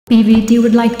PVT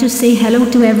would like to say hello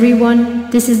to everyone.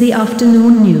 This is the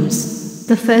afternoon news.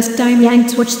 The first time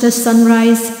Yangtze watched the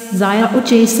sunrise, Xiao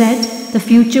Che said, "The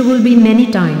future will be many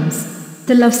times."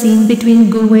 The love scene between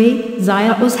Gu Wei,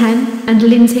 Xiao Zhan, and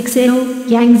Lin Zhixiao,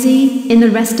 Yangtze, in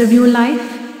the rest of your life,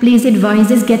 please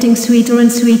advise, is getting sweeter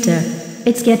and sweeter.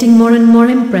 It's getting more and more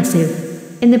impressive.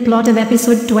 In the plot of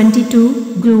episode 22,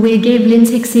 Gu Wei gave Lin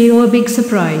Zhixiao a big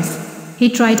surprise.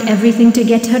 He tried everything to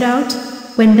get her out.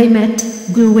 When they met,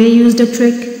 Gu Wei used a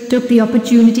trick, took the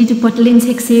opportunity to put Lin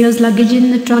Zhixiao's luggage in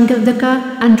the trunk of the car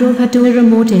and drove her to a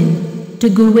remote inn. To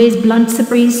Gu Wei's blunt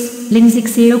surprise, Lin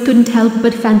Zhixiao couldn't help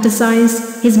but fantasize,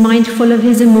 his mind full of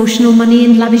his emotional money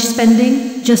and lavish spending,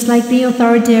 just like the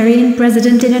authoritarian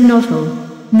president in a novel.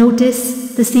 Notice,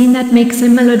 the scene that makes a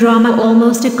melodrama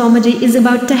almost a comedy is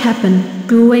about to happen.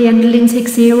 Gu Wei and Lin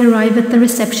Zhixiao arrive at the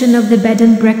reception of the bed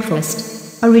and breakfast.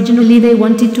 Originally they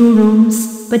wanted 2 rooms,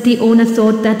 but the owner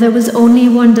thought that there was only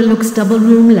one deluxe double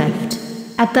room left.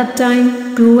 At that time,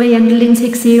 Gu Wei and Lin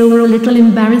Zhixiao were a little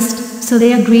embarrassed, so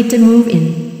they agreed to move in.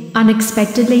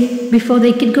 Unexpectedly, before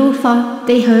they could go far,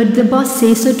 they heard the boss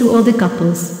say so to all the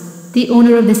couples. The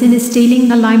owner of this inn is stealing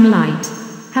the limelight.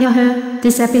 Haha,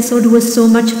 this episode was so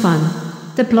much fun.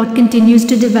 The plot continues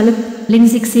to develop. Lin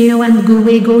Zhixiao and Gu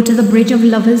Wei go to the Bridge of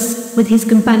Lovers. With his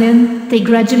companion, they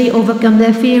gradually overcome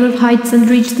their fear of heights and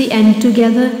reach the end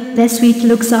together. Their sweet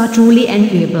looks are truly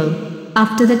enviable.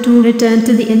 After the two returned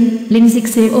to the inn, Lin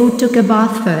Zhixiao took a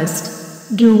bath first.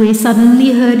 Gu Wei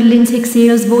suddenly heard Lin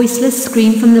Zhixiao's voiceless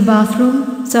scream from the bathroom,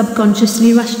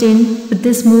 subconsciously rushed in, but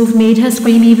this move made her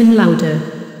scream even louder.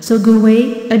 So Gu Wei,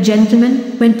 a gentleman,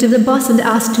 went to the boss and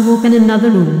asked to open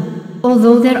another room.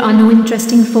 Although there are no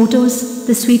interesting photos,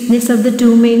 the sweetness of the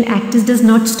 2 main actors does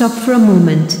not stop for a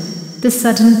moment. The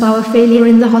sudden power failure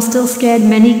in the hostel scared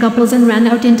many couples and ran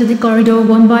out into the corridor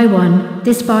one by one.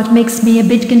 This part makes me a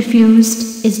bit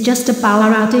confused. It's just a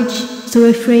power outage, so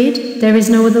afraid, there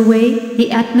is no other way.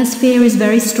 The atmosphere is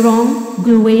very strong.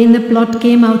 Gu Wei in the plot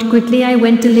came out quickly. I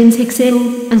went to Lin Zhixiao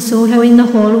and saw her in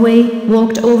the hallway,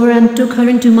 walked over and took her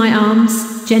into my arms,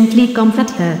 gently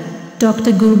comforted her.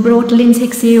 Dr. Gu brought Lin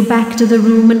Zhixiao back to the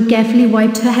room and carefully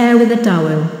wiped her hair with a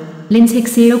towel. Lin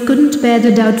Zhixiao couldn't bear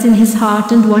the doubts in his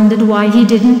heart and wondered why he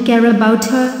didn't care about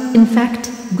her. In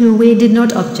fact, Gu Wei did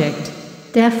not object.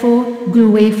 Therefore, Gu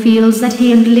Wei feels that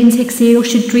he and Lin Zhixiao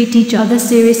should treat each other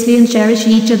seriously and cherish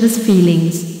each other's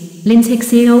feelings. Lin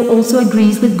Zhixiao also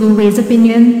agrees with Gu Wei's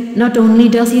opinion. Not only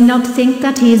does he not think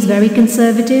that he is very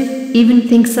conservative, even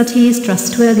thinks that he is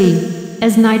trustworthy.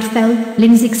 As night fell,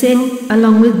 Lin Zhixiao,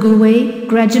 along with Gu Wei,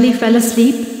 gradually fell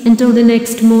asleep, until the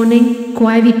next morning.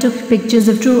 Quietly took pictures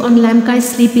of Truong Lam Kai's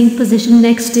sleeping position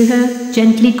next to her,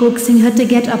 gently coaxing her to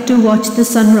get up to watch the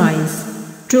sunrise.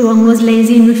 Truong was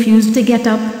lazy and refused to get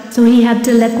up, so he had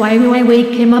to let Gu Wei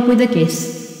wake him up with a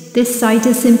kiss. This sight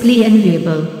is simply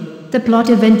enviable. The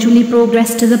plot eventually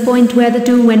progressed to the point where the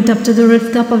two went up to the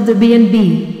rooftop of the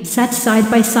B&B, sat side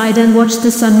by side and watched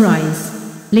the sunrise.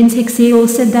 Lin Zhixiao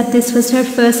said that this was her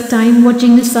first time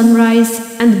watching the sunrise,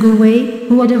 and Gu Wei,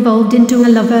 who had evolved into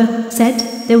a lover, said,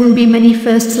 "There will be many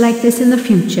firsts like this in the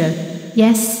future."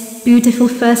 Yes, beautiful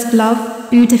first love,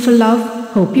 beautiful love.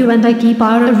 Hope you and I keep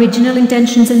our original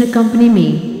intentions and accompany me.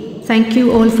 Thank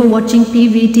you all for watching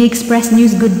PVT Express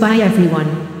News. Goodbye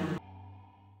everyone.